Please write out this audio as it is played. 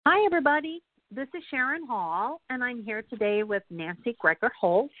Hi, everybody. This is Sharon Hall, and I'm here today with Nancy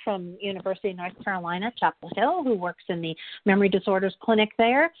Greger-Holt from University of North Carolina, Chapel Hill, who works in the Memory Disorders Clinic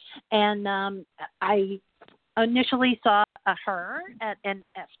there. And I initially saw her at an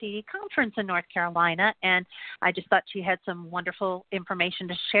FDD conference in North Carolina, and I just thought she had some wonderful information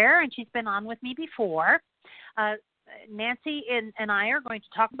to share, and she's been on with me before. Nancy and I are going to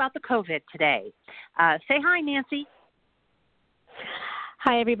talk about the COVID today. Say hi, Nancy.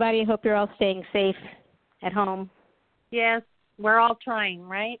 Hi, everybody. I hope you're all staying safe at home. Yes, we're all trying,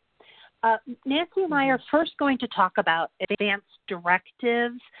 right? Nancy and I are first going to talk about advanced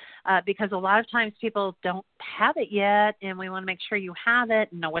directives because a lot of times people don't have it yet, and we want to make sure you have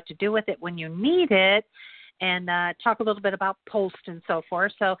it and know what to do with it when you need it, and talk a little bit about POST and so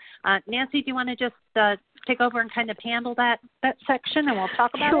forth. So, Nancy, do you want to just take over and kind of handle that section, and we'll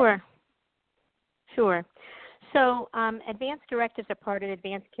talk about it? Sure. So advanced directives are part of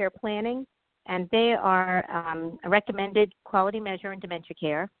advanced care planning, and they are a recommended quality measure in dementia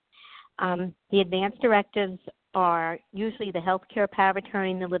care. The advanced directives are usually the healthcare power of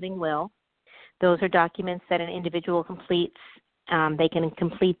attorney and the living will. Those are documents that an individual completes. They can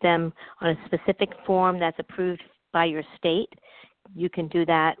complete them on a specific form that's approved by your state. You can do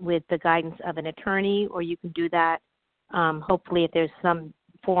that with the guidance of an attorney, or you can do that, hopefully, if there's some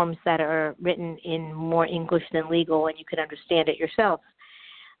forms that are written in more English than legal and you can understand it yourself.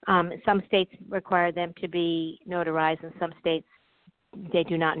 Some states require them to be notarized, and some states they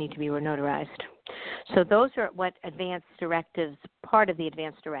do not need to be notarized. So those are what advanced directives, part of the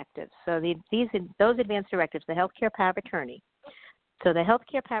advanced directives. So those advanced directives, the healthcare power of attorney. So the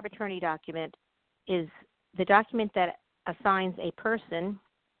healthcare power of attorney document is the document that assigns a person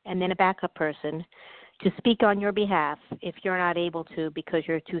and then a backup person to speak on your behalf if you're not able to because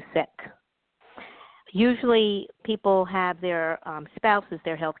you're too sick. Usually people have their spouse as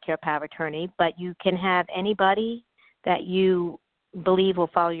their health care power of attorney, but you can have anybody that you believe will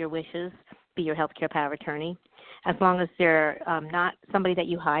follow your wishes be your health care power of attorney, as long as they're not somebody that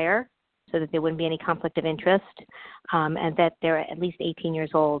you hire so that there wouldn't be any conflict of interest, and that they're at least 18 years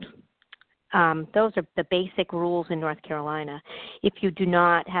old. Those are the basic rules in North Carolina. If you do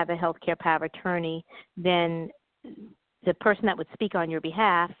not have a health care power of attorney, then the person that would speak on your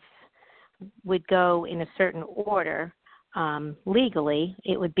behalf would go in a certain order. Legally,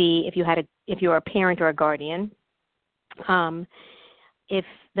 it would be if you were a parent or a guardian. If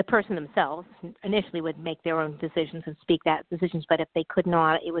the person themselves initially would make their own decisions and speak that decisions, but if they could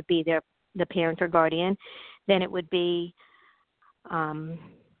not, it would be the parent or guardian. Then it would be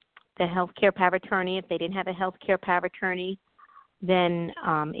the health care power of attorney. If they didn't have a health care power of attorney, then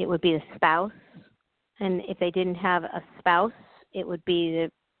it would be the spouse. And if they didn't have a spouse, it would be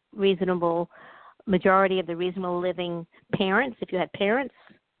the reasonable majority of the reasonable living parents, if you had parents.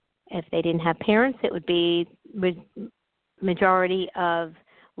 If they didn't have parents, it would be majority of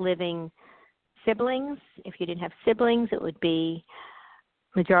living siblings. If you didn't have siblings, it would be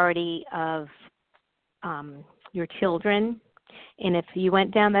majority of your children. And if you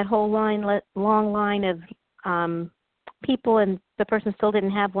went down that whole long line of people and the person still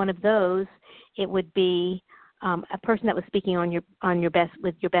didn't have one of those, it would be a person that was speaking on your best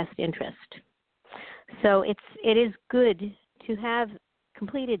with your best interest. So it is good to have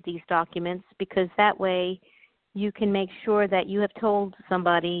completed these documents because that way you can make sure that you have told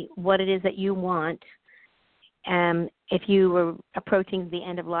somebody what it is that you want. If you were approaching the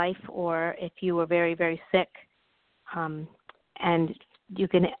end of life or if you were very, very sick, and you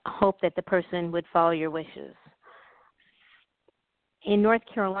can hope that the person would follow your wishes. In North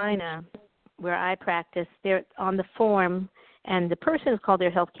Carolina, where I practice, they're on the form, and the person is called their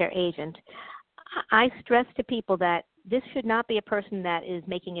healthcare agent. I stress to people that this should not be a person that is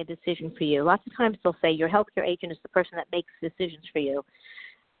making a decision for you. Lots of times they'll say your healthcare agent is the person that makes decisions for you.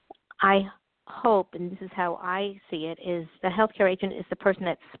 I hope, and this is how I see it, is the healthcare agent is the person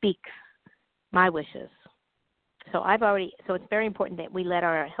that speaks my wishes. So it's very important that we let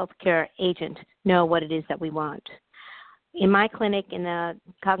our healthcare agent know what it is that we want. In my clinic, in the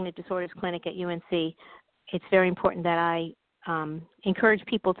Cognitive Disorders Clinic at UNC, it's very important that I encourage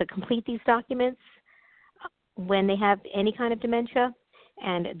people to complete these documents when they have any kind of dementia.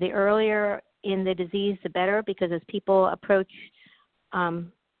 And the earlier in the disease, the better, because as people approach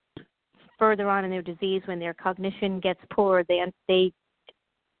further on in their disease, when their cognition gets poor, they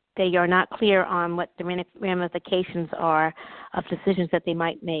are not clear on what the ramifications are of decisions that they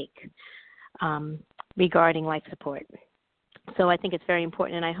might make regarding life support. So I think it's very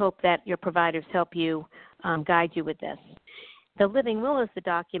important, and I hope that your providers help you guide you with this. The living will is the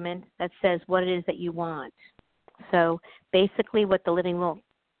document that says what it is that you want. So basically what the living will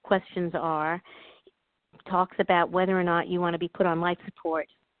questions talks about whether or not you want to be put on life support.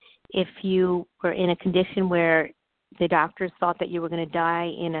 If you were in a condition where the doctors thought that you were going to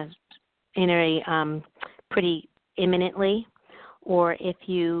die in a pretty imminently, or if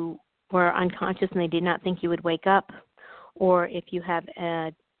you were unconscious and they did not think you would wake up, or if you have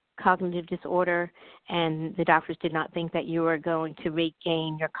a cognitive disorder and the doctors did not think that you were going to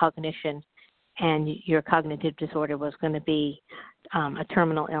regain your cognition and your cognitive disorder was going to be a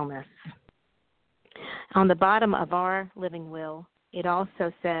terminal illness. On the bottom of our living will, it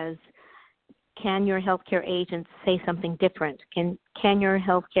also says, can your healthcare agent say something different? Can your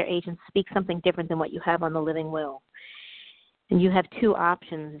healthcare agent speak something different than what you have on the living will? And you have two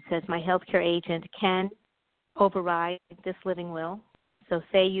options. It says my healthcare agent can override this living will. So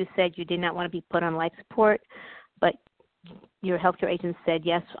say you said you did not want to be put on life support, but your healthcare agent said,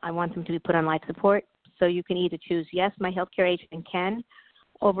 yes, I want them to be put on life support. So you can either choose, yes, my healthcare agent can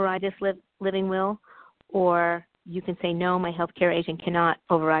override this living will, or you can say, no, my healthcare agent cannot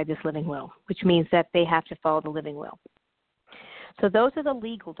override this living will, which means that they have to follow the living will. So those are the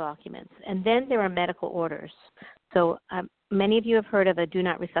legal documents. And then there are medical orders. So many of you have heard of a do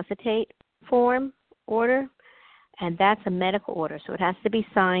not resuscitate form order, and that's a medical order. So it has to be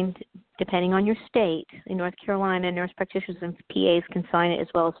signed depending on your state. In North Carolina, nurse practitioners and PAs can sign it as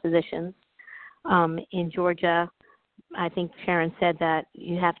well as physicians. In Georgia, I think Sharon said that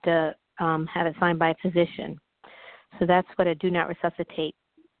you have to have it signed by a physician. So that's what a do not resuscitate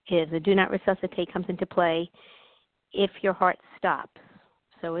is. A do not resuscitate comes into play if your heart stops.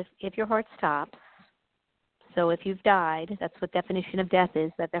 So if your heart stops, so if you've died, that's what definition of death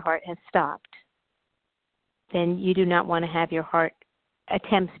is, that the heart has stopped, then you do not want to have your heart,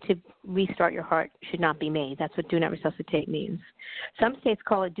 attempts to restart your heart should not be made. That's what do not resuscitate means. Some states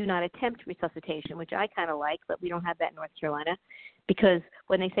call it do not attempt resuscitation, which I kind of like, but we don't have that in North Carolina, because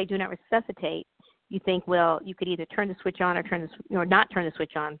when they say do not resuscitate, you think, well, you could either turn the switch on or not turn the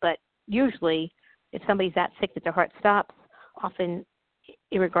switch on. But usually, if somebody's that sick that their heart stops, often,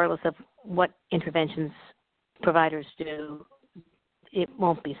 regardless of what interventions providers do, it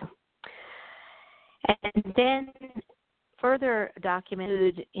won't be so. And then further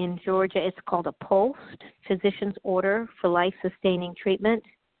documented in Georgia, it's called a POST, Physician's Order for Life-Sustaining Treatment.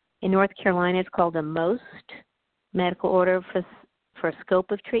 In North Carolina, it's called a MOST, Medical Order for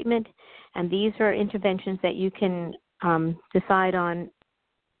Scope of Treatment. And these are interventions that you can decide on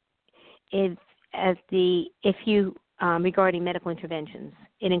regarding medical interventions.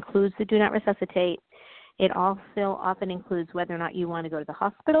 It includes the do not resuscitate. It also often includes whether or not you want to go to the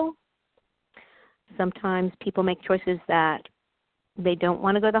hospital. Sometimes people make choices that they don't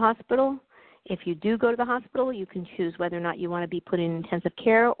want to go to the hospital. If you do go to the hospital, you can choose whether or not you want to be put in intensive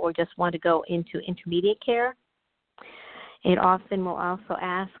care or just want to go into intermediate care. It often will also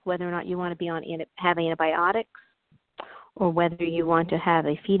ask whether or not you want to have antibiotics or whether you want to have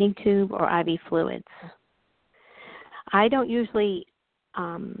a feeding tube or IV fluids. I don't usually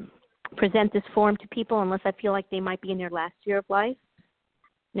present this form to people unless I feel like they might be in their last year of life.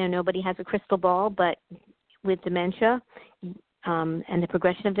 Now, nobody has a crystal ball, but with dementia and the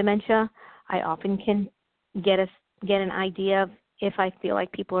progression of dementia, I often can get an idea of if I feel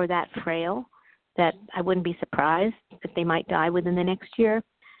like people are that frail that I wouldn't be surprised that they might die within the next year.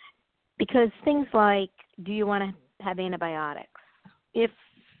 Because things like, do you want to have antibiotics? If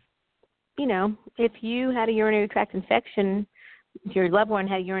you had a urinary tract infection, your loved one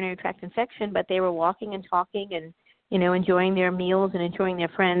had a urinary tract infection, but they were walking and talking and enjoying their meals and enjoying their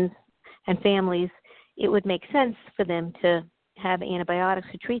friends and families, it would make sense for them to have antibiotics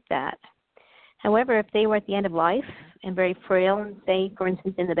to treat that. However, if they were at the end of life and very frail and say, for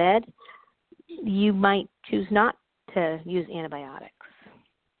instance, in the bed, you might choose not to use antibiotics.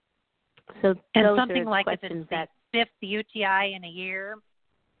 So and those something are like if questions it's the fifth UTI in a year,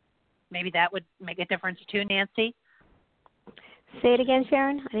 maybe that would make a difference too, Nancy? Say it again,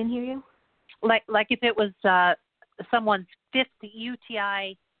 Sharon. I didn't hear you. Like if it was someone's fifth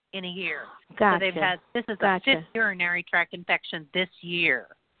UTI in a year. Gotcha. So this is a fifth urinary tract infection this year.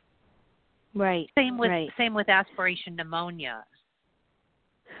 Right. Same with aspiration pneumonia.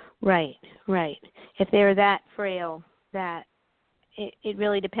 Right. If they're that frail, that it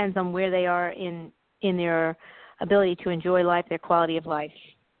really depends on where they are in their ability to enjoy life, their quality of life.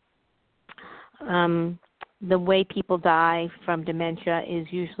 The way people die from dementia is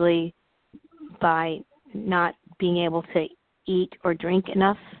usually by not being able to eat or drink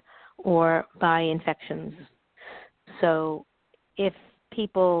enough or by infections. So if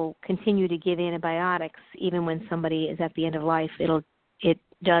people continue to give antibiotics even when somebody is at the end of life, it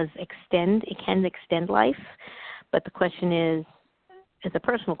can extend life. But the question is, as a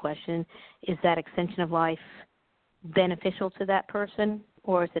personal question, is that extension of life beneficial to that person,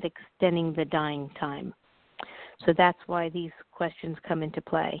 or is it extending the dying time? So that's why these questions come into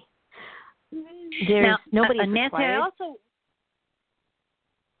play. There's nobody Nancy, required.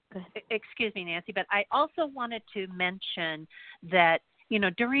 Excuse me, Nancy, but I also wanted to mention that, you know,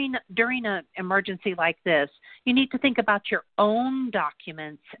 during an emergency like this, you need to think about your own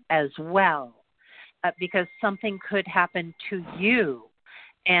documents as well, because something could happen to you.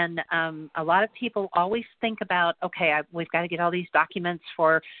 And a lot of people always think about, okay, we've got to get all these documents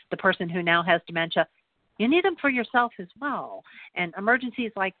for the person who now has dementia. You need them for yourself as well. And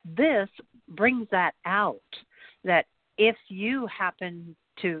emergencies like this brings that out, that if you happen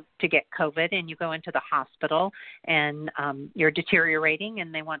to get COVID and you go into the hospital and you're deteriorating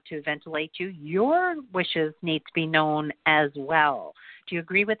and they want to ventilate you, your wishes need to be known as well. Do you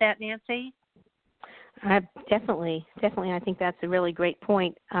agree with that, Nancy? Definitely. I think that's a really great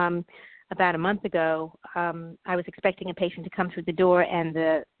point. About a month ago, I was expecting a patient to come through the door, and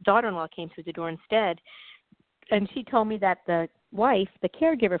the daughter-in-law came through the door instead. And she told me that the wife, the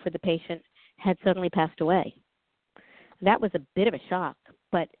caregiver for the patient, had suddenly passed away. That was a bit of a shock.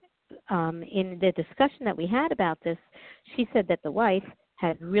 But in the discussion that we had about this, she said that the wife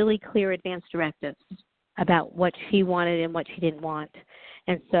had really clear advance directives about what she wanted and what she didn't want.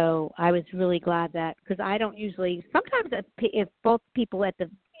 And so I was really glad that, because I don't usually, sometimes if both people at the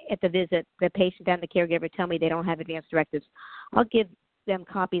visit, the patient and the caregiver, tell me they don't have advance directives, I'll give them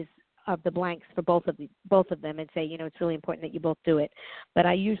copies of the blanks for both of them and say, you know, it's really important that you both do it. But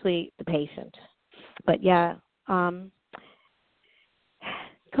I usually the patient. But yeah,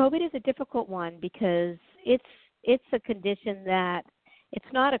 COVID is a difficult one because it's a condition that it's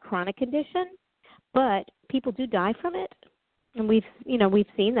not a chronic condition, but people do die from it. And we've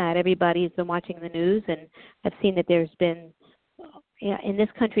seen that. Everybody's been watching the news and have seen that there's been, in this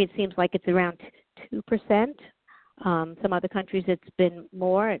country, it seems like it's around 2%. Some other countries it's been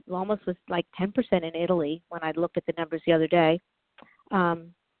more. It almost was like 10% in Italy when I looked at the numbers the other day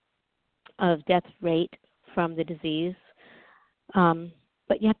of death rate from the disease.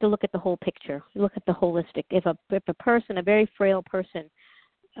 But you have to look at the whole picture. You look at the holistic. If a person, a very frail person,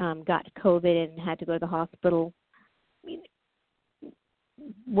 got COVID and had to go to the hospital,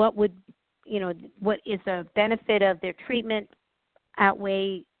 what is the benefit of their treatment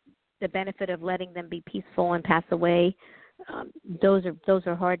outweigh the benefit of letting them be peaceful and pass away? Those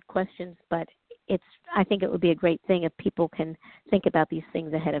are hard questions, but I think it would be a great thing if people can think about these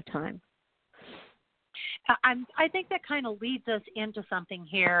things ahead of time. I think that kind of leads us into something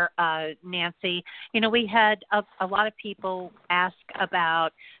here, Nancy. You know, we had a lot of people ask about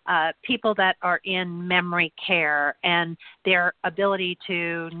people that are in memory care and their ability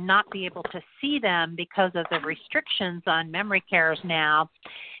to not be able to see them because of the restrictions on memory cares now.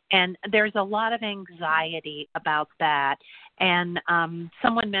 And there's a lot of anxiety about that. And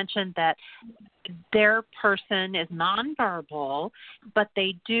someone mentioned that their person is nonverbal, but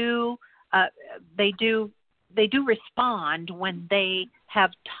they do respond when they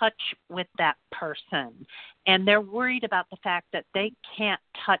have touch with that person, and they're worried about the fact that they can't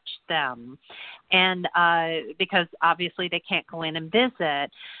touch them, and because obviously they can't go in and visit.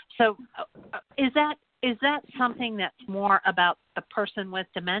 So is that something that's more about the person with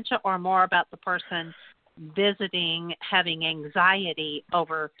dementia, or more about the person visiting having anxiety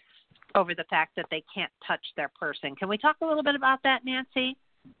over the fact that they can't touch their person? Can we talk a little bit about that, Nancy?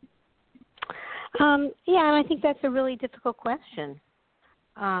 Yeah, and I think that's a really difficult question.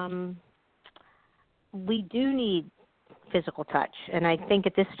 We do need physical touch, and I think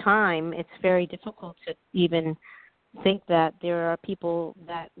at this time it's very difficult to even think that there are people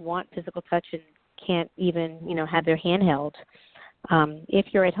that want physical touch and can't even, have their hand held. If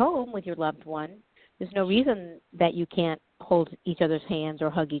you're at home with your loved one, there's no reason that you can't hold each other's hands or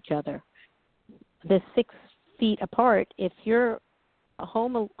hug each other. The 6 feet apart, if you're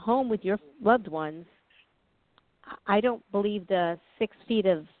home with your loved ones, I don't believe the 6 feet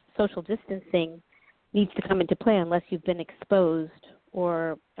of social distancing needs to come into play unless you've been exposed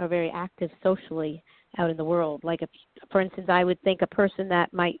or are very active socially out in the world. Like, for instance, I would think a person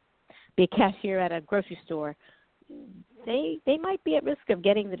that might be a cashier at a grocery store, they might be at risk of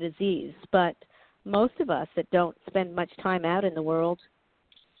getting the disease, but most of us that don't spend much time out in the world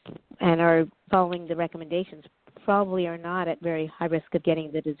and are following the recommendations probably are not at very high risk of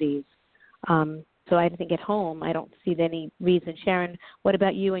getting the disease. So I think at home I don't see any reason. Sharon, what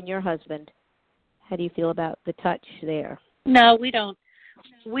about you and your husband? How do you feel about the touch there? No, we don't.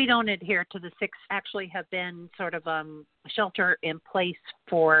 We don't adhere to the 6. Actually, have been sort of shelter in place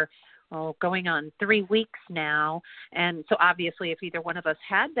for going on 3 weeks now. And so obviously if either one of us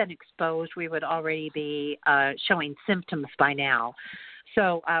had been exposed, we would already be showing symptoms by now.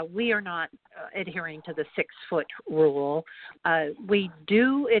 So we are not adhering to the 6-foot rule. We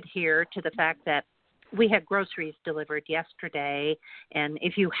do adhere to the fact that we had groceries delivered yesterday, and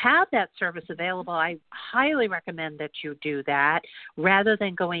if you have that service available, I highly recommend that you do that rather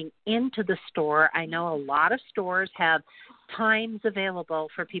than going into the store. I know a lot of stores have times available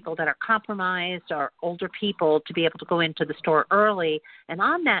for people that are compromised or older people to be able to go into the store early. And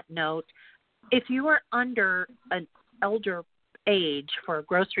on that note, if you are under an elder age for a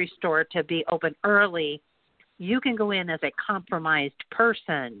grocery store to be open early, you can go in as a compromised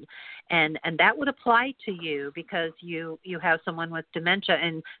person, and that would apply to you because you have someone with dementia,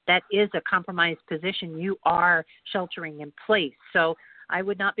 and that is a compromised position. You are sheltering in place. So I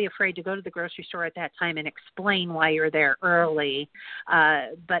would not be afraid to go to the grocery store at that time and explain why you're there early.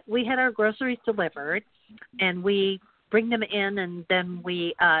 But we had our groceries delivered, and we bring them in, and then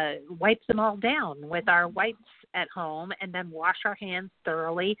we wipe them all down with our wipes at home, and then wash our hands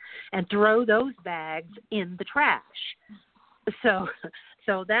thoroughly and throw those bags in the trash.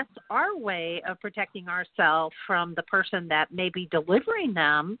 So that's our way of protecting ourselves from the person that may be delivering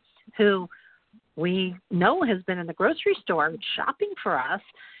them, who we know has been in the grocery store shopping for us.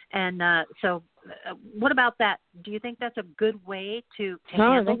 And so what about that? Do you think that's a good way to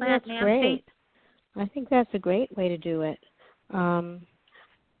handle that, Nancy? Great. I think that's a great way to do it.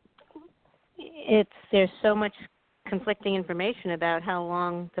 There's so much conflicting information about how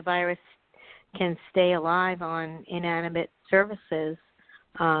long the virus can stay alive on inanimate surfaces,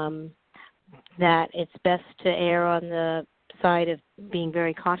 that it's best to err on the side of being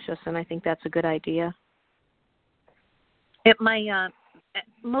very cautious, and I think that's a good idea.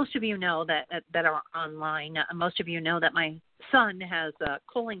 Most of you know that are online. Most of you know that my son has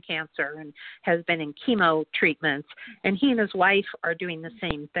colon cancer and has been in chemo treatments, and he and his wife are doing the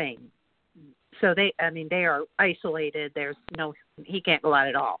same thing. So they are isolated. He can't go out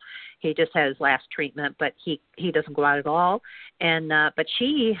at all. He just had his last treatment, but he doesn't go out at all. And but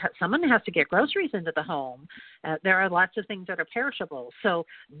someone has to get groceries into the home. There are lots of things that are perishable. So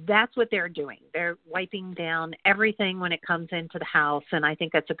that's what they're doing. They're wiping down everything when it comes into the house, and I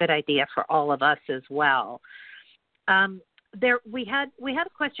think that's a good idea for all of us as well. We had a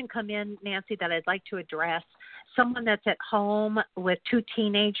question come in, Nancy, that I'd like to address. Someone that's at home with 2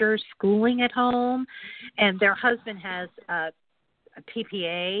 teenagers schooling at home, and their husband has a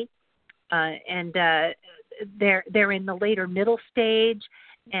PPA, and they're in the later middle stage,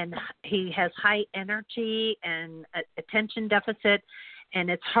 and he has high energy and attention deficit, and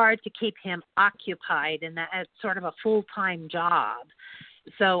it's hard to keep him occupied, and that's sort of a full-time job.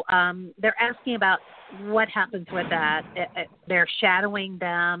 So they're asking about what happens with that. They're shadowing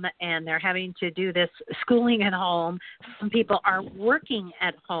them, and they're having to do this schooling at home. Some people are working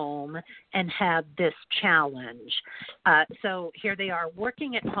at home and have this challenge. So here they are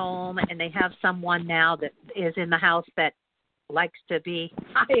working at home, and they have someone now that is in the house that likes to be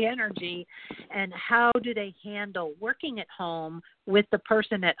high energy. And how do they handle working at home with the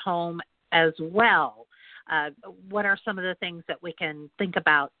person at home as well? What are some of the things that we can think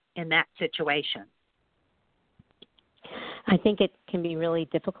about in that situation? I think it can be really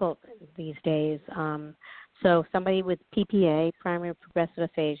difficult these days. So somebody with PPA, primary progressive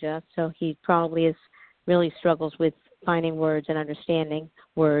aphasia, so he probably really struggles with finding words and understanding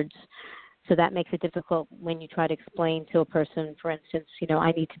words. So that makes it difficult when you try to explain to a person, for instance,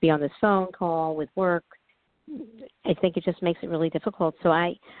 I need to be on this phone call with work. I think it just makes it really difficult. So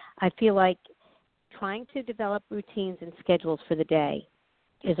I feel like trying to develop routines and schedules for the day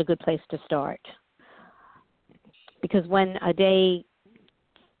is a good place to start. Because when a day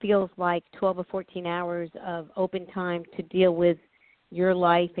feels like 12 or 14 hours of open time to deal with your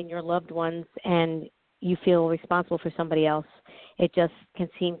life and your loved ones, and you feel responsible for somebody else, it just can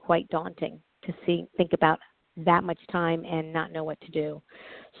seem quite daunting to think about that much time and not know what to do.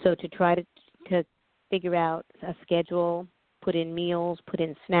 So to try to figure out a schedule, put in meals, put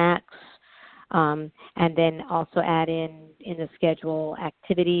in snacks, and then also add in the schedule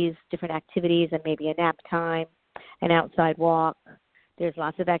different activities, and maybe a nap time, an outside walk. There's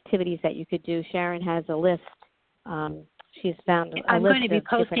lots of activities that you could do. Sharon has a list. She's found a I'm list going to be of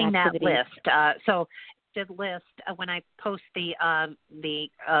posting different that activities. list. So drafted list when I post the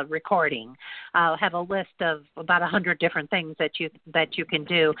recording. I'll have a list of about 100 different things that you can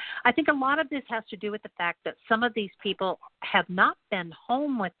do. I think a lot of this has to do with the fact that some of these people have not been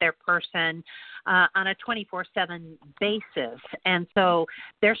home with their person on a 24/7 basis, and so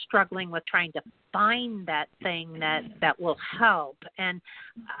they're struggling with trying to find that thing that will help. And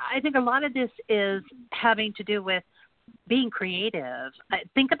I think a lot of this is having to do with being creative.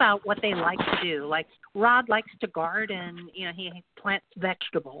 Think about what they like to do. Like Rod likes to garden. He plants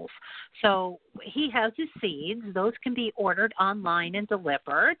vegetables. So he has his seeds. Those can be ordered online and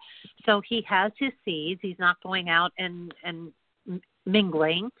delivered. So he has his seeds. He's not going out and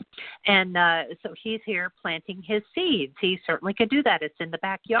mingling. And so he's here planting his seeds. He certainly could do that. It's in the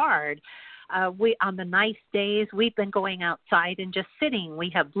backyard. We on the nice days, we've been going outside and just sitting. We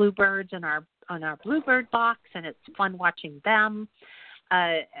have bluebirds on our bluebird box, and it's fun watching them.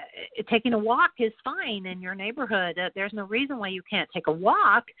 Taking a walk is fine in your neighborhood. There's no reason why you can't take a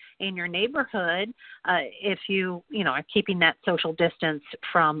walk in your neighborhood if you are keeping that social distance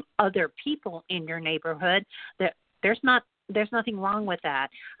from other people in your neighborhood. There's nothing wrong with that.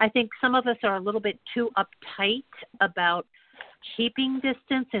 I think some of us are a little bit too uptight about keeping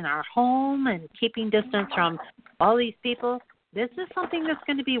distance in our home and keeping distance from all these people. This is something that's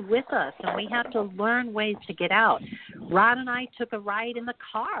going to be with us, and we have to learn ways to get out. Rod and I took a ride in the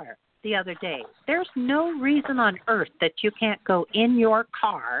car the other day. There's no reason on earth that you can't go in your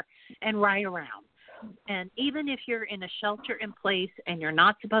car and ride around. And even if you're in a shelter in place and you're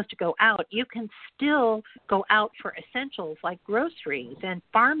not supposed to go out, you can still go out for essentials like groceries and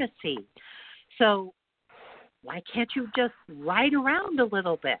pharmacy. So why can't you just ride around a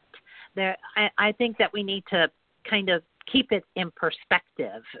little bit? I think that we need to kind of keep it in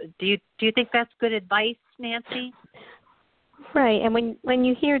perspective. Do you think that's good advice, Nancy? Right. And when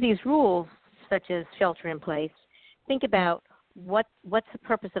you hear these rules, such as shelter in place, think about what's the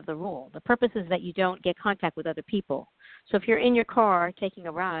purpose of the rule. The purpose is that you don't get contact with other people. So if you're in your car taking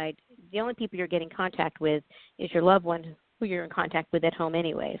a ride, the only people you're getting contact with is your loved one who you're in contact with at home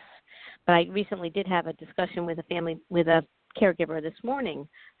anyways. But I recently did have a discussion with a caregiver this morning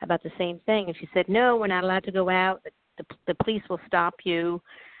about the same thing. And she said, no, we're not allowed to go out. The police will stop you.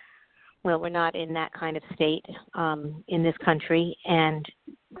 Well, we're not in that kind of state in this country. And,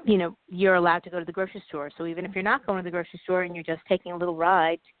 you're allowed to go to the grocery store. So even if you're not going to the grocery store and you're just taking a little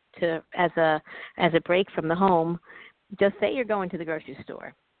ride as a break from the home, just say you're going to the grocery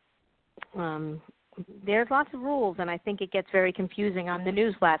store. There's lots of rules, and I think it gets very confusing. On the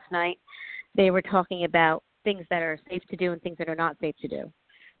news last night, they were talking about things that are safe to do and things that are not safe to do.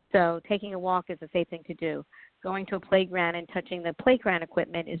 So taking a walk is a safe thing to do. Going to a playground and touching the playground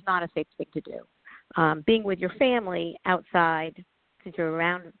equipment is not a safe thing to do. Being with your family outside, since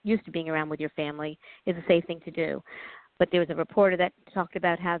you're used to being around with your family, is a safe thing to do. But there was a reporter that talked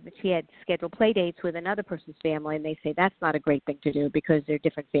about how she had scheduled play dates with another person's family, and they say that's not a great thing to do because they're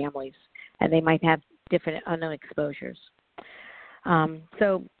different families, and they might have different unknown exposures.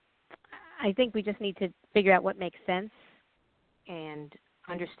 So I think we just need to figure out what makes sense and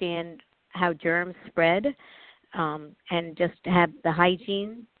understand how germs spread, and just have the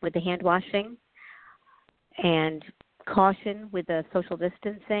hygiene with the hand washing and caution with the social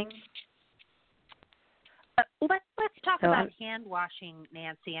distancing. Let's talk about hand washing,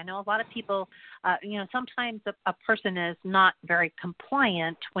 Nancy. I know a lot of people, sometimes a person is not very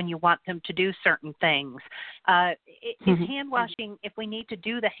compliant when you want them to do certain things. Is hand washing, if we need to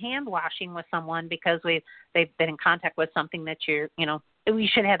do the hand washing with someone because they've been in contact with something that we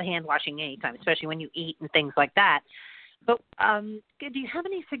should have hand washing anytime, especially when you eat and things like that. But do you have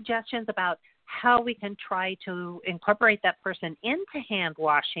any suggestions about how we can try to incorporate that person into hand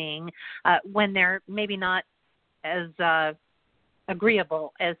washing when they're maybe not as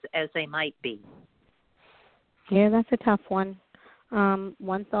agreeable as they might be? Yeah, that's a tough one.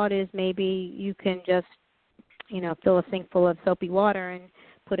 One thought is maybe you can just, fill a sink full of soapy water and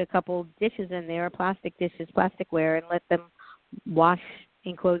put a couple dishes in there, plastic dishes, plasticware, and let them wash,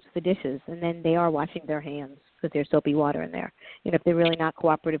 in quotes, the dishes. And then they are washing their hands because there's soapy water in there. If they're really not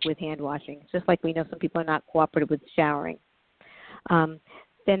cooperative with hand washing, just like we know some people are not cooperative with showering.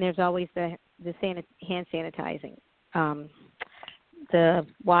 Then there's always the hand sanitizing, the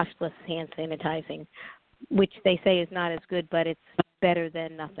washless hand sanitizing, which they say is not as good, but it's better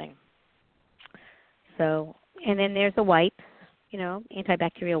than nothing. So, and then there's the wipes,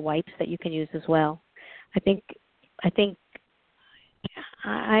 antibacterial wipes that you can use as well. I think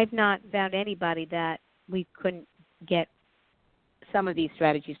I've not found anybody that we couldn't get some of these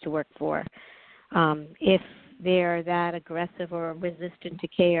strategies to work for. If they're that aggressive or resistant to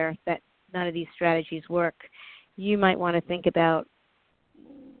care, that none of these strategies work, you might want to think about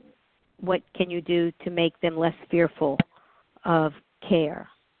what can you do to make them less fearful of care.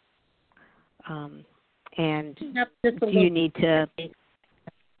 And do you need to...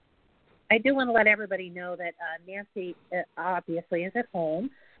 I do want to let everybody know that Nancy obviously is at home,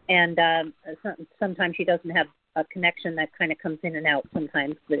 and sometimes she doesn't have a connection that kind of comes in and out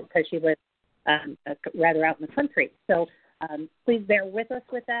sometimes because she lives rather out in the country. So please bear with us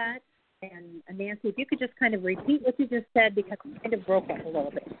with that. And Nancy, if you could just kind of repeat what you just said, because it kind of broke up a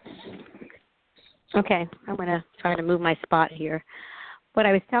little bit. Okay, I'm going to try to move my spot here. What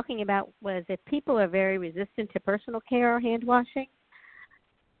I was talking about was if people are very resistant to personal care or hand washing,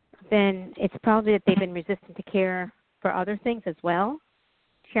 then it's probably that they've been resistant to care for other things as well.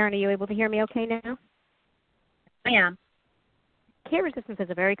 Sharon, are you able to hear me okay now? I am. Care resistance is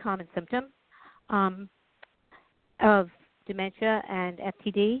a very common symptom of dementia and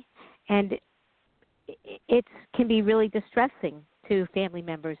FTD, and it can be really distressing to family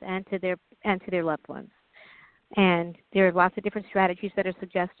members and to their loved ones. And there are lots of different strategies that are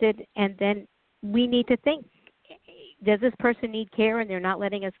suggested, and then we need to think, does this person need care and they're not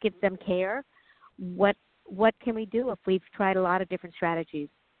letting us give them care? What can we do if we've tried a lot of different strategies?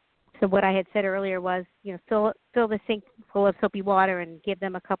 So what I had said earlier was, fill the sink full of soapy water and give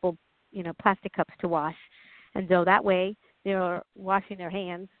them a couple, plastic cups to wash. And so that way they're washing their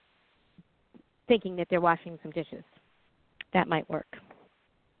hands thinking that they're washing some dishes. That might work.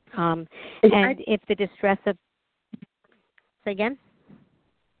 And if the distress of... Say again?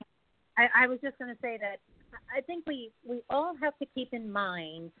 I was just going to say that I think we all have to keep in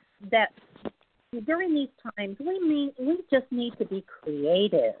mind that during these times we just need to be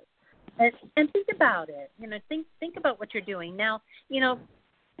creative and think about it. Think about what you're doing now.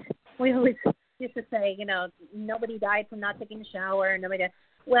 We always used to say, nobody died from not taking a shower. Nobody died.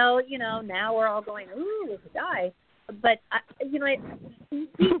 Well, now we're all going, ooh, die. But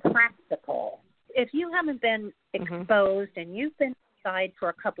be practical. If you haven't been exposed and you've been inside for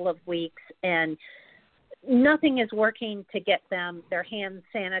a couple of weeks and nothing is working to get their hands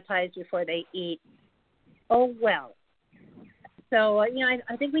sanitized before they eat, oh well. So, I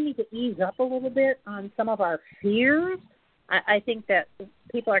think we need to ease up a little bit on some of our fears. I think that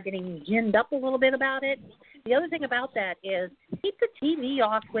people are getting ginned up a little bit about it. The other thing about that is keep the TV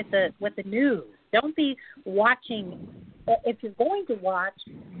off with the news. Don't be watching. If you're going to watch,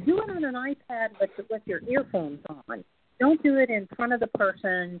 do it on an iPad with your earphones on. Don't do it in front of the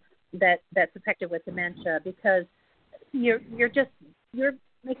person that's affected with dementia, because you're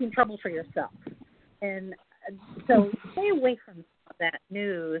making trouble for yourself. And so stay away from that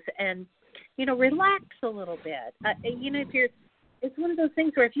news and relax a little bit. It's one of those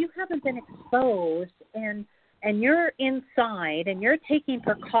things where if you haven't been exposed and you're inside and you're taking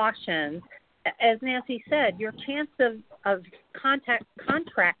precautions, as Nancy said, your chance of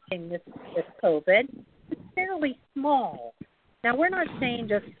contracting this COVID is fairly small. Now, we're not saying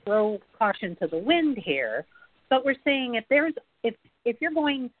just throw caution to the wind here, but we're saying if you're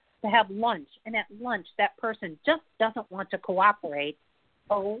going to have lunch and at lunch that person just doesn't want to cooperate,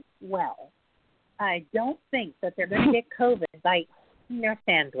 oh well. I don't think that they're going to get COVID by eating their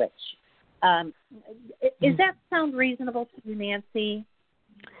sandwich. Does that sound reasonable to you, Nancy?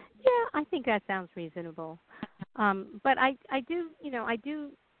 Yeah, I think that sounds reasonable. But I do,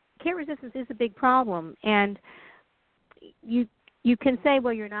 care resistance is a big problem. And you can say,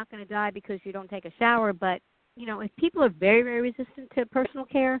 well, you're not going to die because you don't take a shower. But, if people are very, very resistant to personal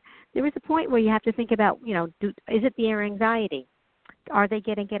care, there is a point where you have to think about, is it their anxiety? Are they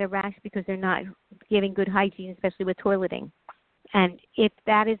going to get a rash because they're not giving good hygiene, especially with toileting? And if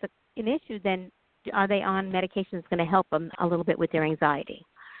that is an issue, then are they on medication that's going to help them a little bit with their anxiety?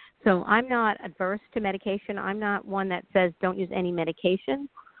 So I'm not adverse to medication. I'm not one that says don't use any medication.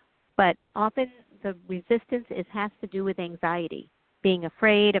 But often the resistance has to do with anxiety, being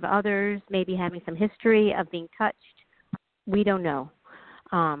afraid of others, maybe having some history of being touched. We don't know.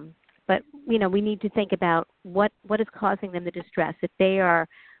 But, we need to think about what is causing them the distress. If they are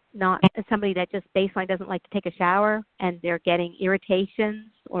not somebody that just baseline doesn't like to take a shower and they're getting irritations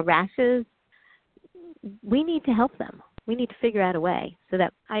or rashes, we need to help them. We need to figure out a way. So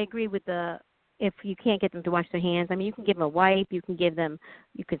that I agree with if you can't get them to wash their hands, you can give them a wipe, you can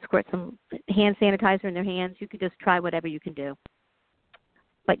squirt some hand sanitizer in their hands. You could just try whatever you can do.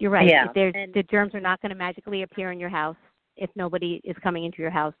 But you're right. Yeah. The germs are not going to magically appear in your house if nobody is coming into your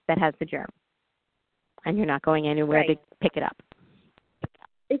house that has the germ, and you're not going anywhere to pick it up.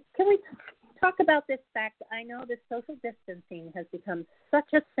 Can we talk about this fact? I know that social distancing has become such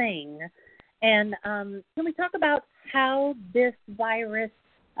a thing, and can we talk about how this virus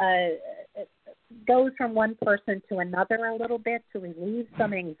goes from one person to another a little bit to relieve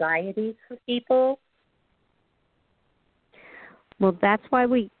some anxiety for people? Well, that's why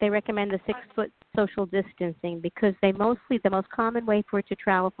they recommend the 6-foot social distancing, because the most common way for it to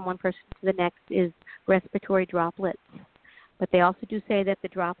travel from one person to the next is respiratory droplets. But they also do say that the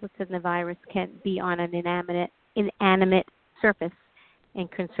droplets in the virus can be on an inanimate surface and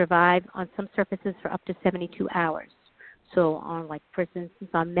can survive on some surfaces for up to 72 hours. So on, like, for instance,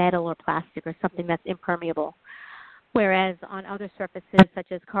 on metal or plastic or something that's impermeable. Whereas on other surfaces,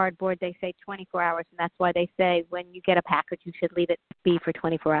 such as cardboard, they say 24 hours, and that's why they say when you get a package, you should leave it be for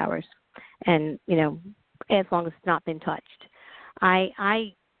 24 hours, and, as long as it's not been touched. I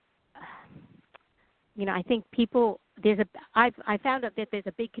think people, I found out that there's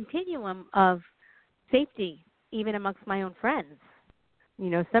a big continuum of safety even amongst my own friends.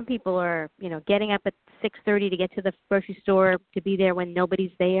 Some people are, getting up at 6:30 to get to the grocery store to be there when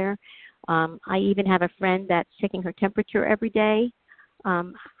nobody's there. I even have a friend that's checking her temperature every day.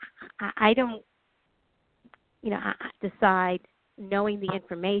 I don't, I decide knowing the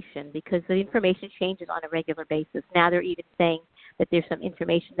information, because the information changes on a regular basis. Now they're even saying that there's some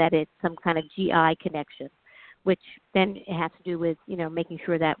information that it's some kind of GI connection, which then it has to do with, making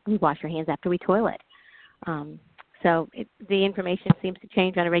sure that we wash our hands after we toilet. So the information seems to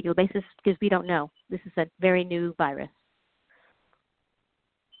change on a regular basis because we don't know. This is a very new virus.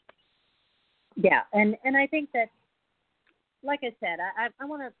 Yeah, and I think that, like I said, I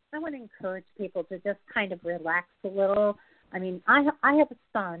want to encourage people to just kind of relax a little. I mean, I have a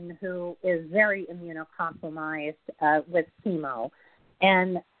son who is very immunocompromised with chemo,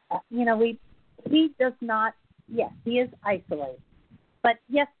 and he does not. Yes, he is isolated. But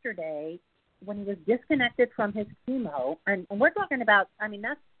yesterday, when he was disconnected from his chemo, and we're talking about,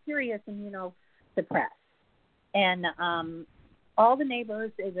 that's serious immunosuppressed, and all the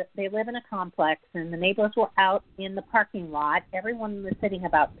neighbors, they live in a complex, and the neighbors were out in the parking lot. Everyone was sitting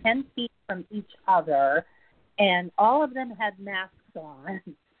about 10 feet from each other, and all of them had masks on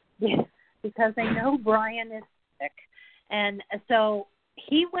because they know Brian is sick. And so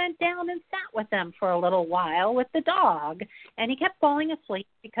he went down and sat with them for a little while with the dog, and he kept falling asleep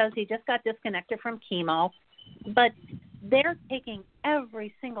because he just got disconnected from chemo. But they're taking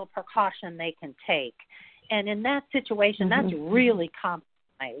every single precaution they can take. And in that situation, that's really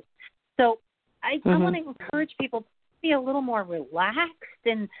compromised. So I want to encourage people to be a little more relaxed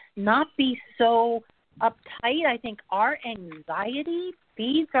and not be so uptight. I think our anxiety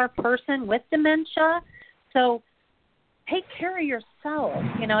feeds our person with dementia. So take care of yourself.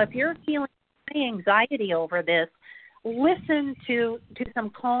 If you're feeling anxiety over this, listen to some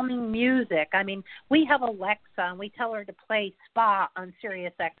calming music. We have Alexa, and we tell her to play Spa on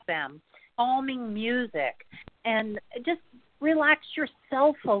Sirius XM. Calming music, and just relax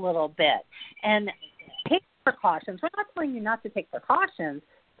yourself a little bit and take precautions. We're not telling you not to take precautions.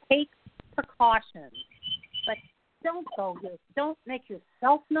 Take precautions, but don't make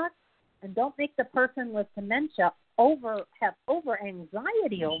yourself nuts, and don't make the person with dementia have over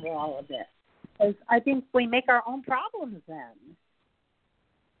anxiety over all of this, because I think we make our own problems then.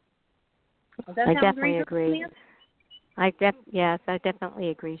 I definitely agree. Yes, I definitely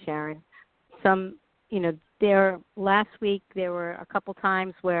agree, Sharon. Last week there were a couple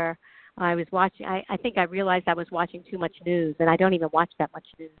times where I was watching, I think I realized I was watching too much news, and I don't even watch that much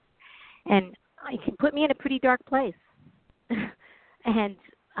news. And it can put me in a pretty dark place. And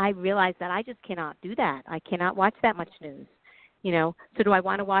I realized that I just cannot do that. I cannot watch that much news, So do I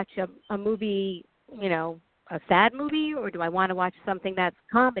want to watch a movie, a sad movie, or do I want to watch something that's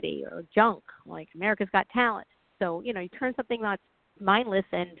comedy or junk, like America's Got Talent? So, you turn something that's mindless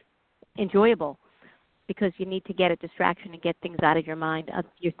and enjoyable, because you need to get a distraction and get things out of your mind. If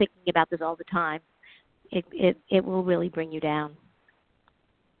you're thinking about this all the time, it will really bring you down.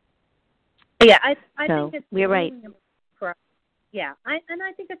 Yeah, I think it's we're right.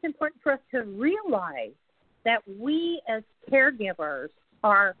 I think it's important for us to realize that we as caregivers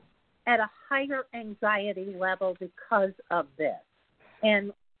are at a higher anxiety level because of this,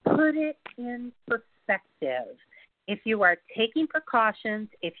 and put it in perspective. If you are taking precautions,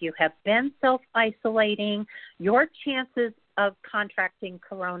 if you have been self-isolating, your chances of contracting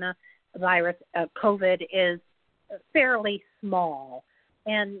coronavirus, COVID, is fairly small.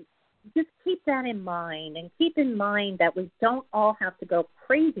 And just keep that in mind, and keep in mind that we don't all have to go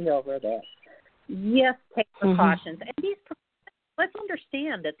crazy over this. Yes, take precautions. And let's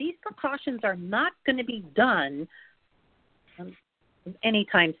understand that these precautions are not going to be done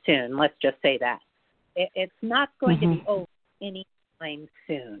anytime soon. Let's just say that. It's not going to be over anytime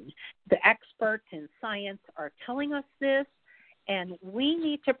soon. The experts in science are telling us this, and we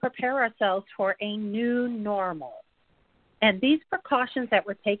need to prepare ourselves for a new normal. And these precautions that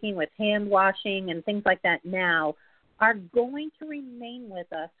we're taking with hand washing and things like that now are going to remain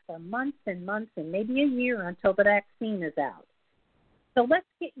with us for months and months and maybe a year until the vaccine is out. So let's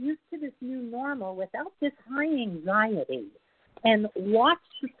get used to this new normal without this high anxiety and watch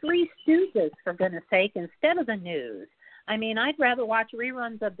the Three Stooges, for goodness sake, instead of the news. I mean, I'd rather watch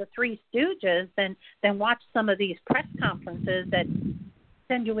reruns of the Three Stooges than watch some of these press conferences that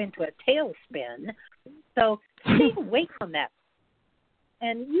send you into a tailspin. So stay away from that.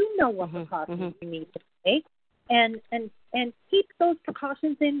 And you know what precautions you need to take. And keep those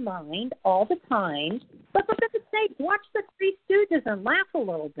precautions in mind all the time. But for goodness sake, watch the Three Stooges and laugh a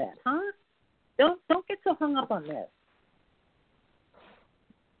little bit, huh? Don't get so hung up on this.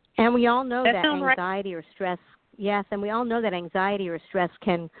 And we all know that anxiety or stress, yes, and we all know that anxiety or stress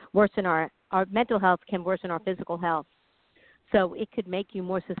can worsen our mental health, can worsen our physical health. So it could make you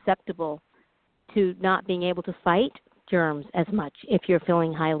more susceptible to not being able to fight germs as much if you're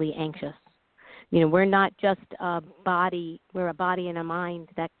feeling highly anxious. You know, we're not just a body; we're a body and a mind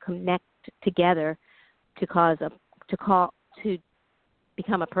that connect together to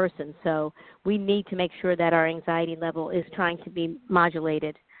become a person. So we need to make sure that our anxiety level is trying to be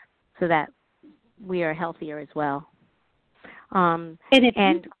modulated, so that we are healthier as well. Call.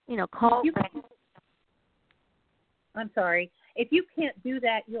 I'm sorry. If you can't do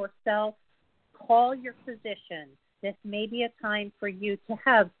that yourself, call your physician. This may be a time for you to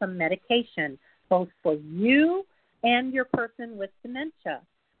have some medication, both for you and your person with dementia.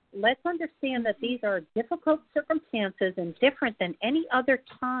 Let's understand that these are difficult circumstances and different than any other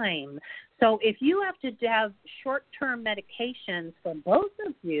time. So if you have to have short-term medications for both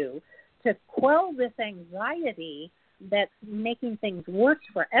of you to quell this anxiety that's making things worse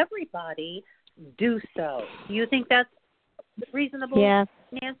for everybody, do so. Do you think that's reasonable, yes.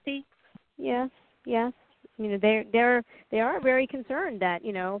 Nancy? Yes. You know, they are very concerned that,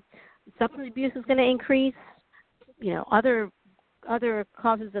 you know, substance abuse is going to increase. You know, other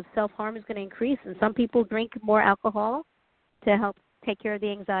causes of self-harm is going to increase, and some people drink more alcohol to help take care of the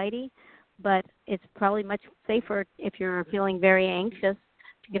anxiety. But it's probably much safer if you're feeling very anxious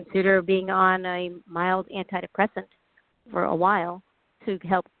to consider being on a mild antidepressant for a while to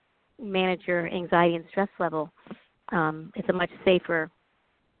help manage your anxiety and stress level. It's a much safer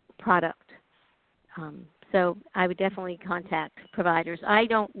product. So I would definitely contact providers. I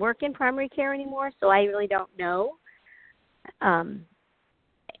don't work in primary care anymore, so I really don't know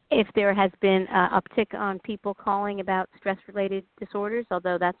if there has been an uptick on people calling about stress-related disorders,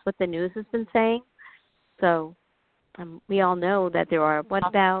 although that's what the news has been saying. So we all know that there are. What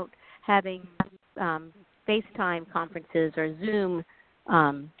about having FaceTime conferences or Zoom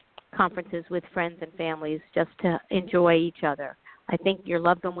conferences with friends and families just to enjoy each other? I think your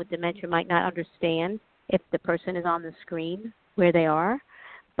loved one with dementia might not understand if the person is on the screen where they are,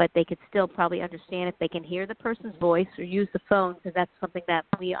 but they could still probably understand if they can hear the person's voice or use the phone, because that's something that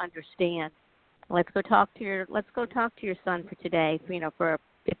we understand. Let's go talk to your son for today, for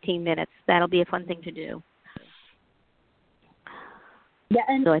 15 minutes. That'll be a fun thing to do. Yeah,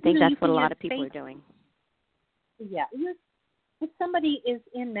 and so I think that's what a lot of people are doing. Yeah, if somebody is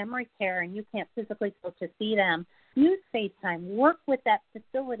in memory care and you can't physically go to see them, use FaceTime. Work with that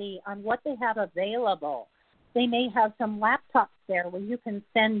facility on what they have available. They may have some laptops there where you can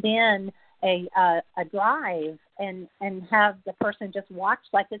send in a drive and have the person just watch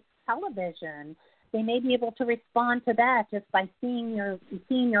like it's television. They may be able to respond to that just by seeing your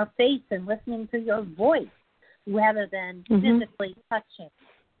face and listening to your voice rather than physically touching.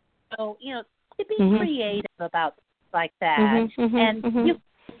 So, to be creative about things like that.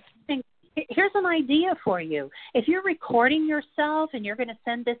 Here's an idea for you. If you're recording yourself and you're going to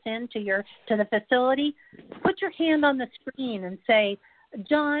send this in to the facility, put your hand on the screen and say,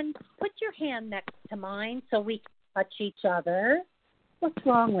 John, put your hand next to mine so we can touch each other. What's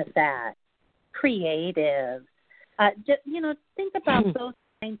wrong with that? Creative. Think about those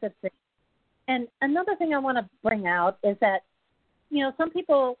kinds of things. And another thing I want to bring out is that, some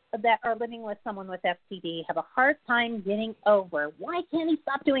people that are living with someone with FTD have a hard time getting over, why can't he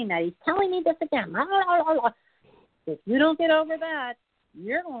stop doing that? He's telling me this again. If you don't get over that,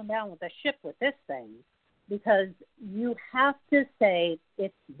 you're going down with the ship with this thing, because you have to say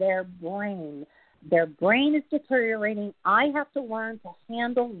it's their brain. Their brain is deteriorating. I have to learn to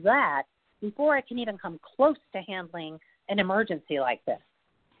handle that before I can even come close to handling an emergency like this.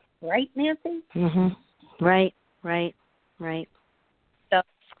 Right, Nancy? Right.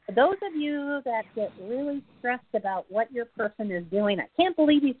 those of you that get really stressed about what your person is doing, I can't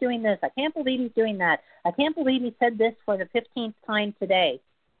believe he's doing this, I can't believe he's doing that, I can't believe he said this for the 15th time today,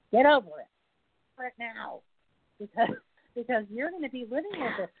 get over it. For it now. Because you're going to be living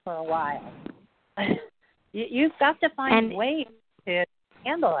with this for a while. You've got to find ways to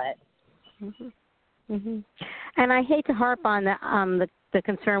handle it. Mm-hmm. Mm-hmm. And I hate to harp on the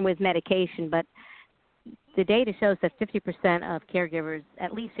concern with medication, but the data shows that 50% of caregivers,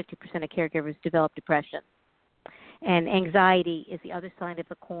 at least 50% of caregivers, develop depression. And anxiety is the other side of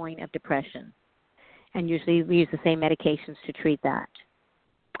the coin of depression. And usually we use the same medications to treat that.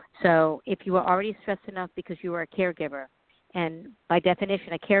 So if you are already stressed enough because you are a caregiver, and by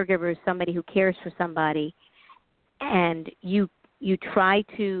definition, a caregiver is somebody who cares for somebody, and you try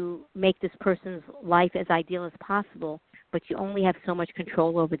to make this person's life as ideal as possible, but you only have so much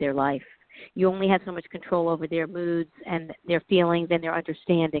control over their life. You only have so much control over their moods and their feelings and their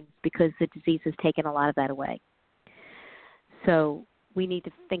understandings because the disease has taken a lot of that away. So we need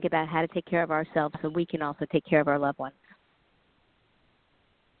to think about how to take care of ourselves so we can also take care of our loved ones.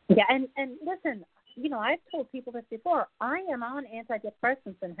 Yeah, and listen, I've told people this before. I am on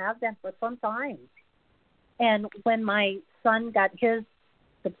antidepressants and have been for some time. And when my son got his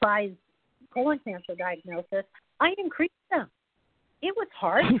surprise colon cancer diagnosis, I increased them. It was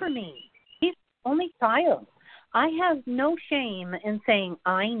hard for me. He's the only child. I have no shame in saying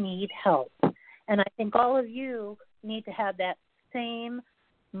I need help. And I think all of you need to have that same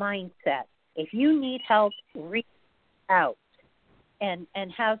mindset. If you need help, reach out. And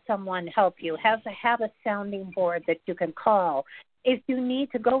have someone help you. Have a sounding board that you can call. If you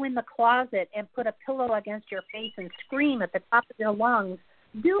need to go in the closet and put a pillow against your face and scream at the top of your lungs,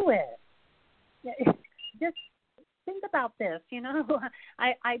 do it. Just think about this,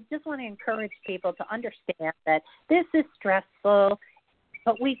 I just want to encourage people to understand that this is stressful,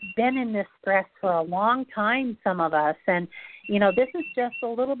 but we've been in this stress for a long time, some of us. And, this is just a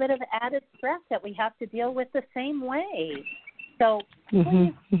little bit of added stress that we have to deal with the same way. So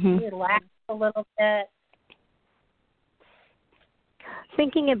please relax a little bit.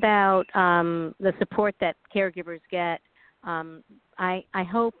 Thinking about the support that caregivers get, I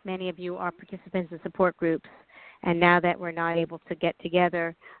hope many of you are participants in support groups. And now that we're not able to get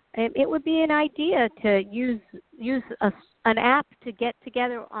together, it would be an idea to use an app to get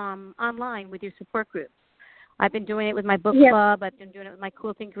together online with your support groups. I've been doing it with my book club. I've been doing it with my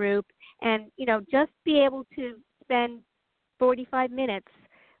quilting group. And, just be able to spend 45 minutes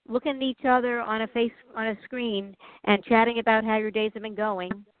looking at each other on a screen and chatting about how your days have been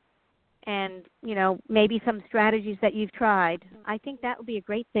going and, maybe some strategies that you've tried. I think that would be a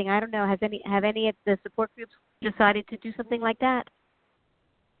great thing. I don't know, have any of the support groups decided to do something like that?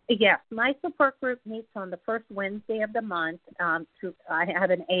 Yes, my support group meets on the first Wednesday of the month. I have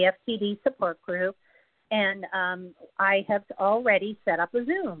an AFTD support group, and I have already set up a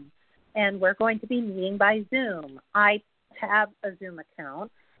Zoom, and we're going to be meeting by Zoom. I have a Zoom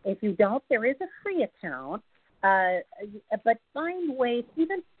account. If you don't, there is a free account, but find ways,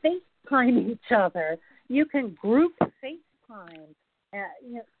 even FaceTime each other. You can group FaceTime,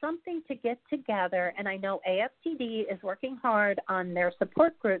 something to get together. And I know AFTD is working hard on their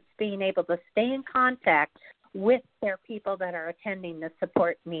support groups being able to stay in contact with their people that are attending the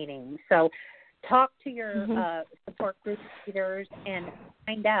support meeting. So talk to your support group leaders and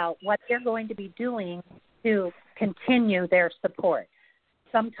find out what they're going to be doing to continue their support.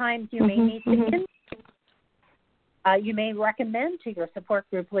 Sometimes you may need to you may recommend to your support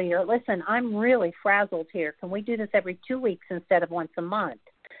group leader, listen, I'm really frazzled here. Can we do this every 2 weeks instead of once a month?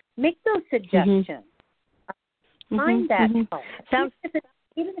 Make those suggestions. Find that help.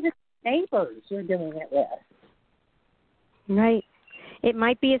 Even if it's neighbors you're doing it with. Right. It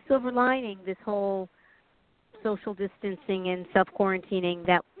might be a silver lining, this whole social distancing and self-quarantining,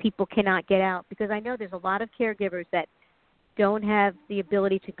 that people cannot get out, because I know there's a lot of caregivers that don't have the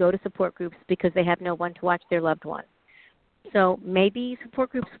ability to go to support groups because they have no one to watch their loved one. So maybe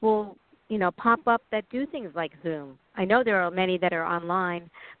support groups will, pop up that do things like Zoom. I know there are many that are online,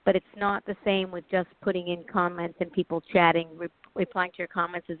 but it's not the same with just putting in comments and people chatting, replying to your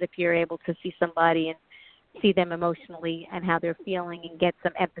comments as if you're able to see somebody and see them emotionally and how they're feeling and get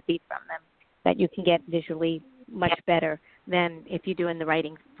some empathy from them that you can get visually much better than if you do in the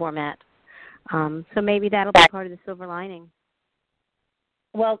writing format. So maybe that'll be part of the silver lining.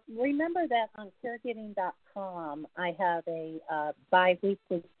 Well, remember that on caregiving.com, I have a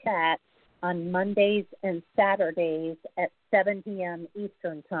bi-weekly chat on Mondays and Saturdays at 7 p.m.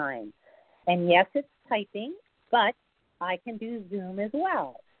 Eastern Time. And yes, it's typing, but I can do Zoom as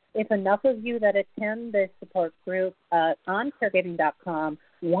well. If enough of you that attend the support group on caregiving.com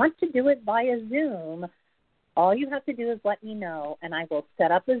want to do it via Zoom, all you have to do is let me know, and I will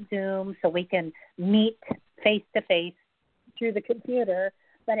set up a Zoom so we can meet face-to-face through the computer,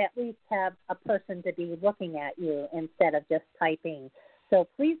 but at least have a person to be looking at you instead of just typing. So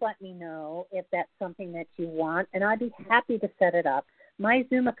please let me know if that's something that you want, and I'd be happy to set it up. My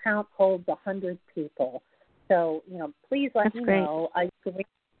Zoom account holds 100 people. So, please let me know.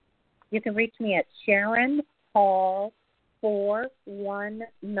 You can reach me at Sharon Hall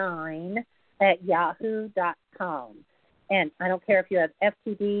 419 at yahoo.com. And I don't care if you have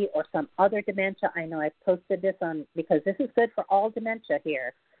FTD or some other dementia. I know I've posted this on because this is good for all dementia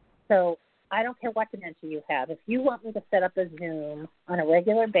here. So I don't care what dementia you have. If you want me to set up a Zoom on a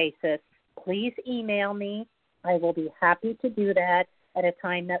regular basis, please email me. I will be happy to do that at a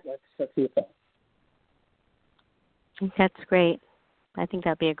time that works for people. That's great. I think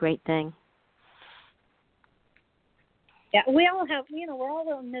that'd be a great thing. Yeah, we all have, we're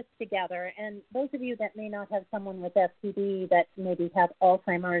all in this together. And those of you that may not have someone with FTD, that maybe have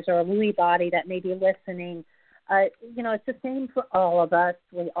Alzheimer's or a Lewy body that may be listening, it's the same for all of us.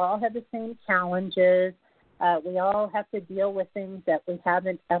 We all have the same challenges. We all have to deal with things that we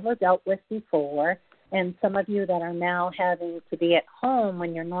haven't ever dealt with before. And some of you that are now having to be at home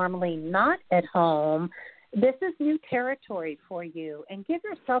when you're normally not at home, this is new territory for you. And give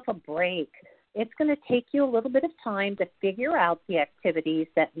yourself a break. It's going to take you a little bit of time to figure out the activities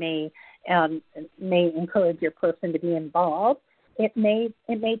that may encourage your person to be involved. It may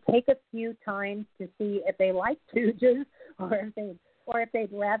take a few times to see if they like Stooges or if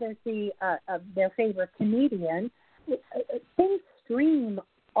they'd rather see their favorite comedian. Things stream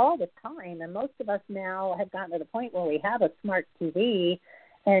all the time, and most of us now have gotten to the point where we have a smart TV,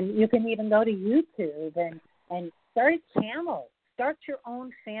 and you can even go to YouTube and start a channel. Start your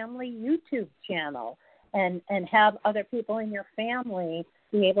own family YouTube channel and have other people in your family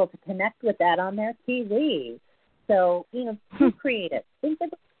be able to connect with that on their TV. So, be creative. Think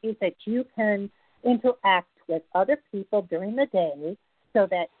of ways that you can interact with other people during the day so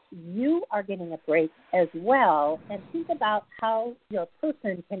that you are getting a break as well, and think about how your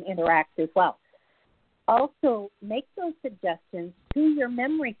person can interact as well. Also, make those suggestions to your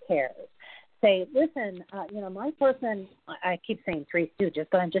memory cares. Say, listen, my person, I keep saying Three Stooges,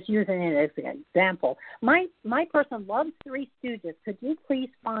 but I'm just using it as an example. My person loves Three Stooges. Could you please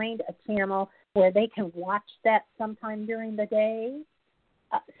find a channel where they can watch that sometime during the day?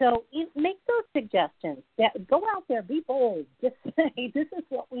 So make those suggestions. Go out there, be bold. Just say, this is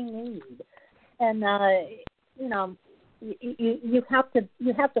what we need. And, you have to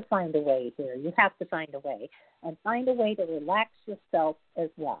find a way here. You have to find a way. And find a way to relax yourself as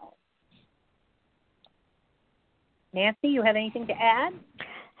well. Nancy, you have anything to add?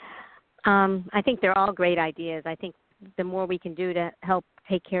 I think they're all great ideas. I think the more we can do to help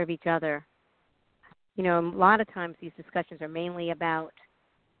take care of each other. A lot of times these discussions are mainly about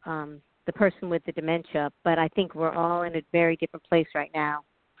the person with the dementia, but I think we're all in a very different place right now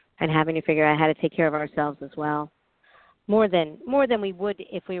and having to figure out how to take care of ourselves as well. More than we would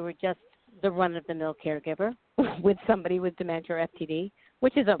if we were just the run-of-the-mill caregiver with somebody with dementia or FTD,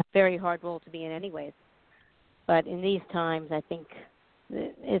 which is a very hard role to be in anyways. But in these times, I think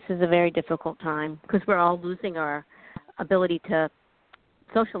this is a very difficult time because we're all losing our ability to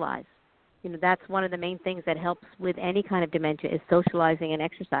socialize. That's one of the main things that helps with any kind of dementia is socializing and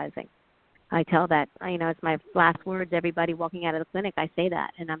exercising. I tell that, it's my last words, everybody walking out of the clinic, I say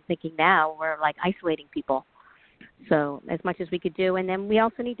that. And I'm thinking now we're like isolating people. So as much as we could do. And then we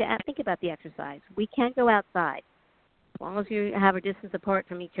also need to think about the exercise. We can't go outside. As long as you have a distance apart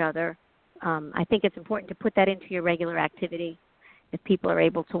from each other, I think it's important to put that into your regular activity. If people are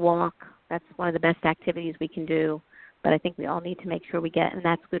able to walk, that's one of the best activities we can do. But I think we all need to make sure we get, and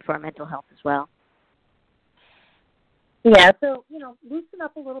that's good for our mental health as well. Yeah, so, loosen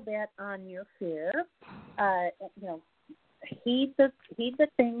up a little bit on your fear. Heed the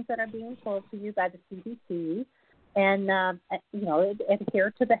things that are being told to you by the CDC. And,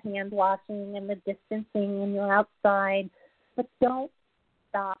 adhere to the hand washing and the distancing when you're outside. But don't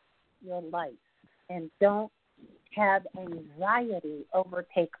stop your life, and don't have anxiety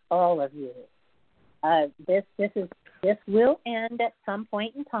overtake all of you. This will end at some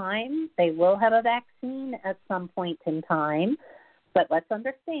point in time. They will have a vaccine at some point in time, but let's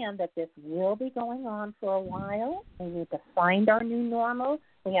understand that this will be going on for a while. We need to find our new normal.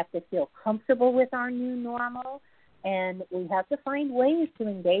 We have to feel comfortable with our new normal, and we have to find ways to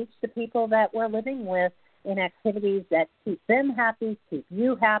engage the people that we're living with in activities that keep them happy, keep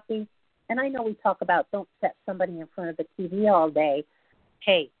you happy. And I know we talk about don't set somebody in front of the TV all day.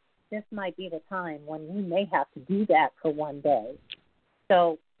 Hey, this might be the time when you may have to do that for one day.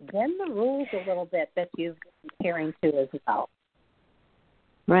 So bend the rules a little bit that you've been hearing to as well.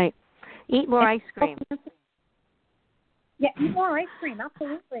 Right. Eat more ice cream. Yeah, eat more ice cream.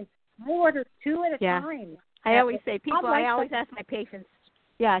 Absolutely. I order 2 at a time. I always say, I always ask my patients,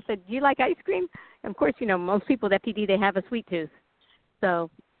 I said, do you like ice cream? And of course, most people with FTD, they have a sweet tooth. So,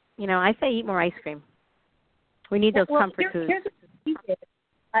 I say eat more ice cream. We need those comfort foods. Here's what we did.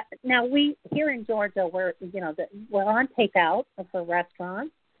 Now, we here in Georgia, we're on takeout for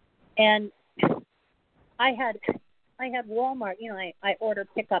restaurants, and I had Walmart. I order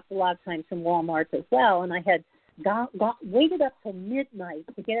pickup a lot of times from Walmart as well, and I had waited up till midnight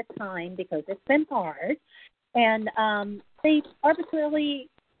to get a time because it's been hard, and they arbitrarily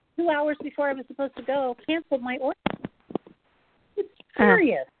 2 hours before I was supposed to go canceled my order. It's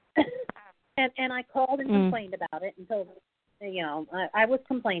serious. And I called and complained about it and told them, I was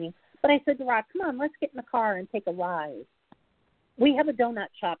complaining. But I said to Rob, come on, let's get in the car and take a ride. We have a donut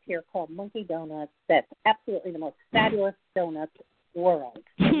shop here called Monkey Donuts that's absolutely the most fabulous donuts in the world.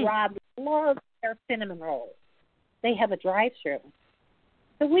 Rob loves their cinnamon rolls. They have a drive-thru.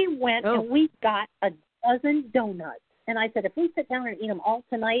 So we went and we got a dozen donuts. And I said, if we sit down and eat them all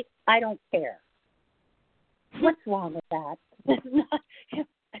tonight, I don't care. What's wrong with that? It's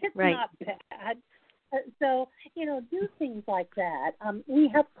not bad. So, do things like that. We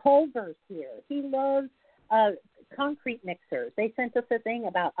have Culver's here. He loves concrete mixers. They sent us a thing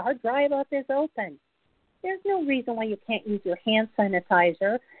about our drive-up is open. There's no reason why you can't use your hand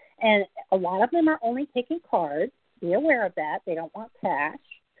sanitizer. And a lot of them are only taking cards. Be aware of that. They don't want cash.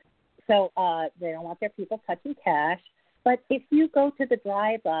 So they don't want their people touching cash. But if you go to the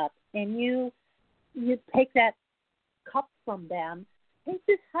drive-up and you take that cup from them, take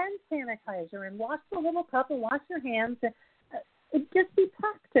this hand sanitizer and wash the little cup and wash your hands. Just be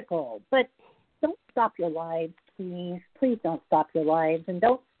practical. But don't stop your lives, please. Please don't stop your lives. And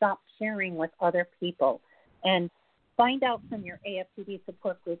don't stop sharing with other people. And find out from your AFTD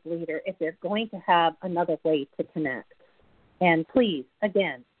support group leader if they're going to have another way to connect. And please,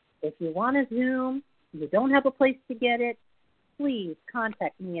 again, if you want a Zoom, you don't have a place to get it, please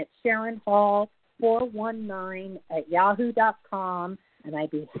contact me at SharonHall419@yahoo.com, and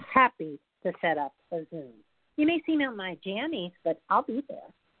I'd be happy to set up a Zoom. You may see me on my jammies, but I'll be there.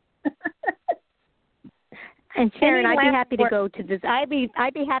 And Sharon, I'd be happy to go to this. I'd be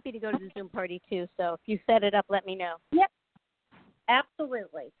happy to go to the Zoom party too. So if you set it up, let me know. Yep,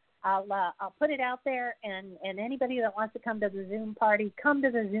 absolutely. I'll put it out there, and anybody that wants to come to the Zoom party, come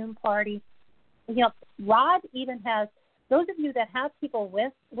to the Zoom party. Rod even has those of you that have people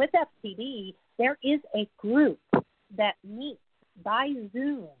with FTD. There is a group that meets by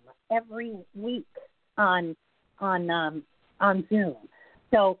Zoom every week on Zoom.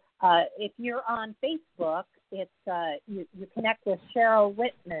 So if you're on Facebook, it's you connect with Cheryl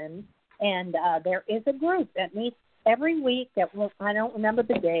Whitman, and there is a group that meets every week. I don't remember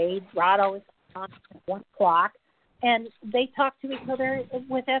the day. Rod always comes on at 1 o'clock, and they talk to each other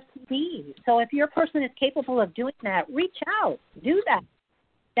with FTD. So if your person is capable of doing that, reach out. Do that.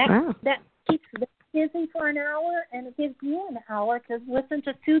 That keeps them busy for an hour, and it gives you an hour to listen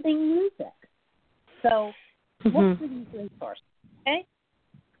to soothing music. So look for these resources. Okay.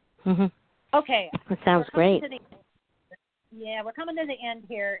 Mm-hmm. Okay. That sounds great. We're coming to the end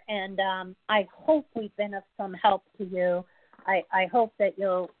here, and I hope we've been of some help to you. I hope that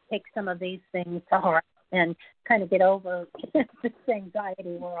you'll take some of these things to heart and kind of get over this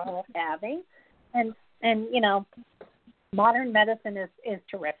anxiety we're all having. And modern medicine is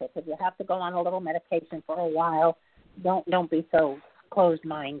terrific. If you have to go on a little medication for a while, don't be so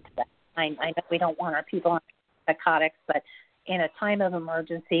closed-minded. I know we don't want our people on psychotics, but in a time of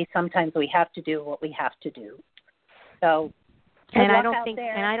emergency, sometimes we have to do what we have to do. So, and I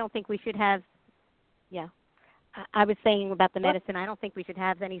don't think we should have. Yeah, I was saying about the medicine. I don't think we should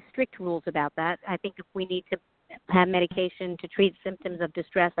have any strict rules about that. I think if we need to have medication to treat symptoms of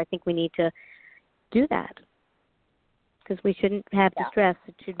distress, I think we need to do that because we shouldn't have distress.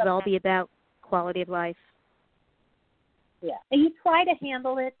 It should all be about quality of life. Yeah, and you try to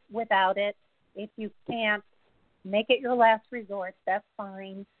handle it without it. If you can't, make it your last resort. That's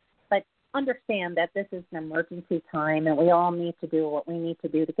fine. But understand that this is an emergency time, and we all need to do what we need to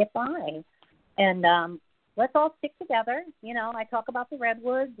do to get by. And let's all stick together. I talk about the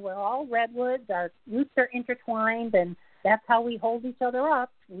redwoods. We're all redwoods. Our roots are intertwined, and that's how we hold each other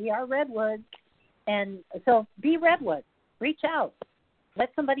up. We are redwoods. And so be redwoods. Reach out.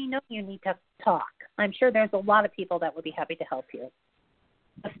 Let somebody know you need to talk. I'm sure there's a lot of people that would be happy to help you.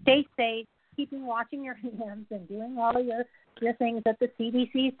 But stay safe. Washing your hands and doing all your things that the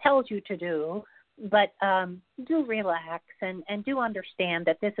CDC tells you to do. but do relax and do understand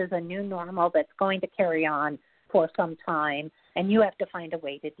that this is a new normal that's going to carry on for some time, and you have to find a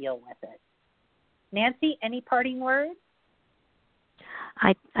way to deal with it. Nancy, any parting words?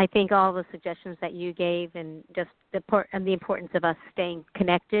 I think all the suggestions that you gave and just the importance of us staying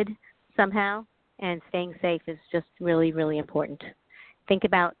connected somehow and staying safe is just really, really important. Think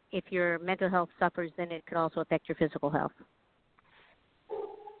about if your mental health suffers, then it could also affect your physical health.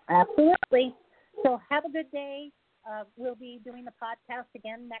 Absolutely. So have a good day. We'll be doing the podcast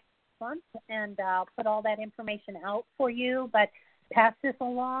again next month, and I'll put all that information out for you. But pass this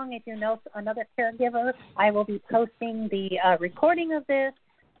along. If you know another caregiver, I will be posting the recording of this,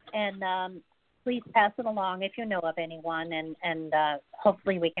 and please pass it along if you know of anyone, and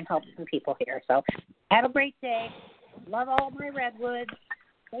hopefully we can help some people here. So have a great day. Love all my redwoods.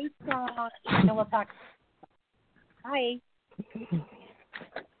 Stay strong, and we'll talk. Bye.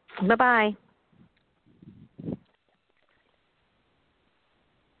 Bye-bye.